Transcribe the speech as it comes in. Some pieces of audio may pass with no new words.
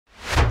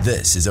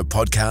This is a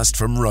podcast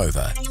from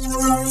Rover.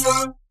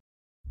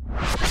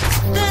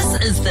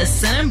 This is the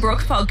Sin and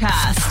Brooke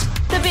podcast.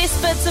 The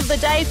best bits of the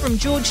day from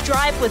George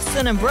Drive with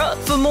Sin and Brooke.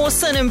 For more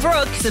Sin and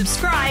Brooke,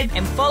 subscribe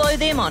and follow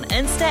them on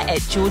Insta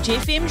at George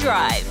FM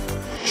Drive.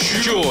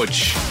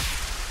 George.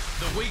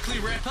 The weekly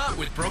wrap-up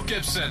with Brooke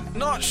Gibson.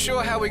 Not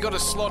sure how we got a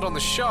slot on the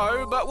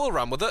show, but we'll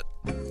run with it.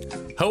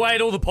 Who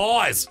ate all the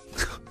pies?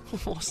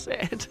 What's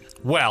that?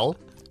 Well,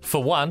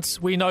 for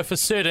once, we know for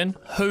certain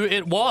who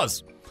it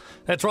was.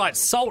 That's right,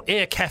 Salt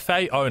Air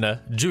Cafe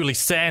owner Julie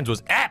Sands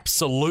was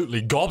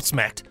absolutely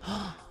gobsmacked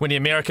when the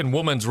American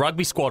women's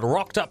rugby squad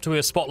rocked up to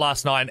her spot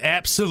last night and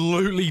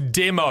absolutely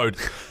demoed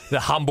the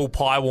humble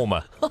pie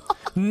warmer.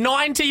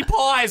 90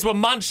 pies were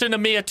munched in a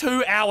mere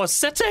 2-hour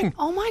sitting.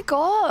 Oh my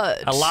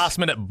God. A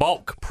last-minute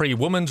bulk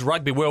pre-Women's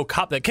Rugby World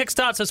Cup that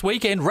kickstarts this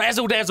weekend.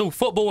 Razzle-dazzle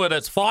football at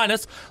its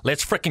finest.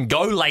 Let's frickin'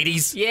 go,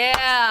 ladies.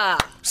 Yeah.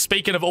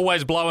 Speaking of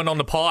always blowing on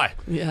the pie.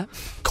 Yeah.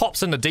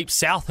 Cops in the deep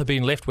south have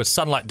been left with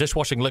Sunlight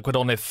dishwashing liquid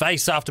on their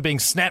face after being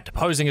snapped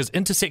posing as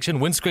intersection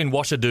windscreen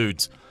washer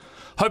dudes.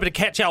 Hoping to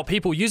catch out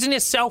people using their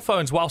cell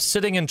phones while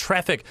sitting in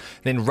traffic,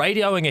 then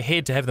radioing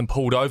ahead to have them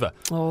pulled over.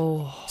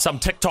 Oh. Some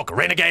TikTok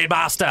renegade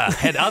master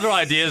had other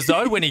ideas,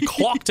 though, when he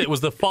clocked it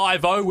was the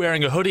 5-0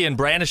 wearing a hoodie and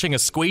brandishing a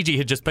squeegee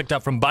he'd just picked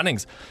up from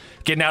Bunnings,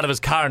 getting out of his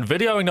car and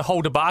videoing the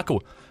whole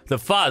debacle. The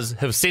Fuzz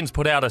have since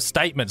put out a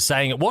statement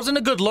saying it wasn't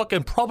a good look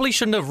and probably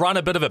shouldn't have run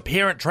a bit of a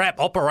parent trap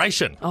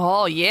operation.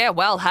 Oh, yeah.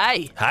 Well,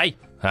 hey.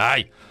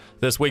 Hey.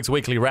 This week's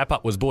weekly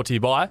wrap-up was brought to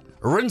you by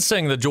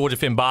rinsing the George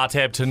FM bar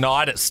tab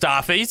tonight at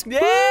Starfies.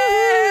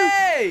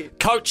 Yay!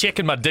 Coat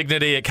checking my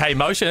dignity at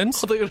K-Motions.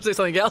 I thought you were going to say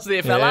something else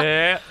there, fella.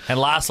 Yeah. And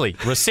lastly,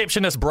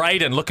 receptionist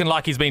Braden looking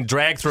like he's been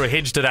dragged through a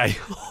hedge today.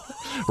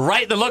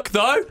 Rate the look,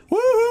 though.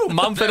 Woo!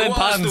 Mumford and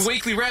Puns. The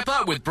weekly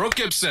wrap-up with Brooke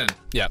Gibson.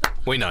 Yeah,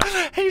 we know.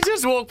 He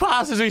just walked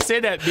past as we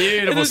said that.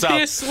 Beautiful And his stuff.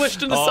 hair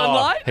swished in the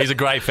sunlight. He's a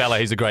great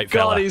fella.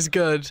 God, he's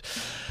good.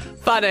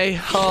 Funny.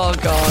 Oh,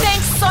 God.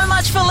 Thanks so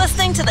much for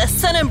listening to the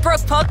Sin and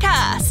Brooke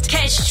podcast.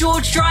 Catch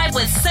George Drive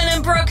with Sin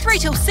and Brooke 3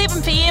 till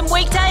 7 p.m.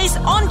 weekdays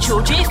on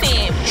George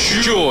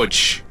FM.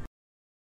 George.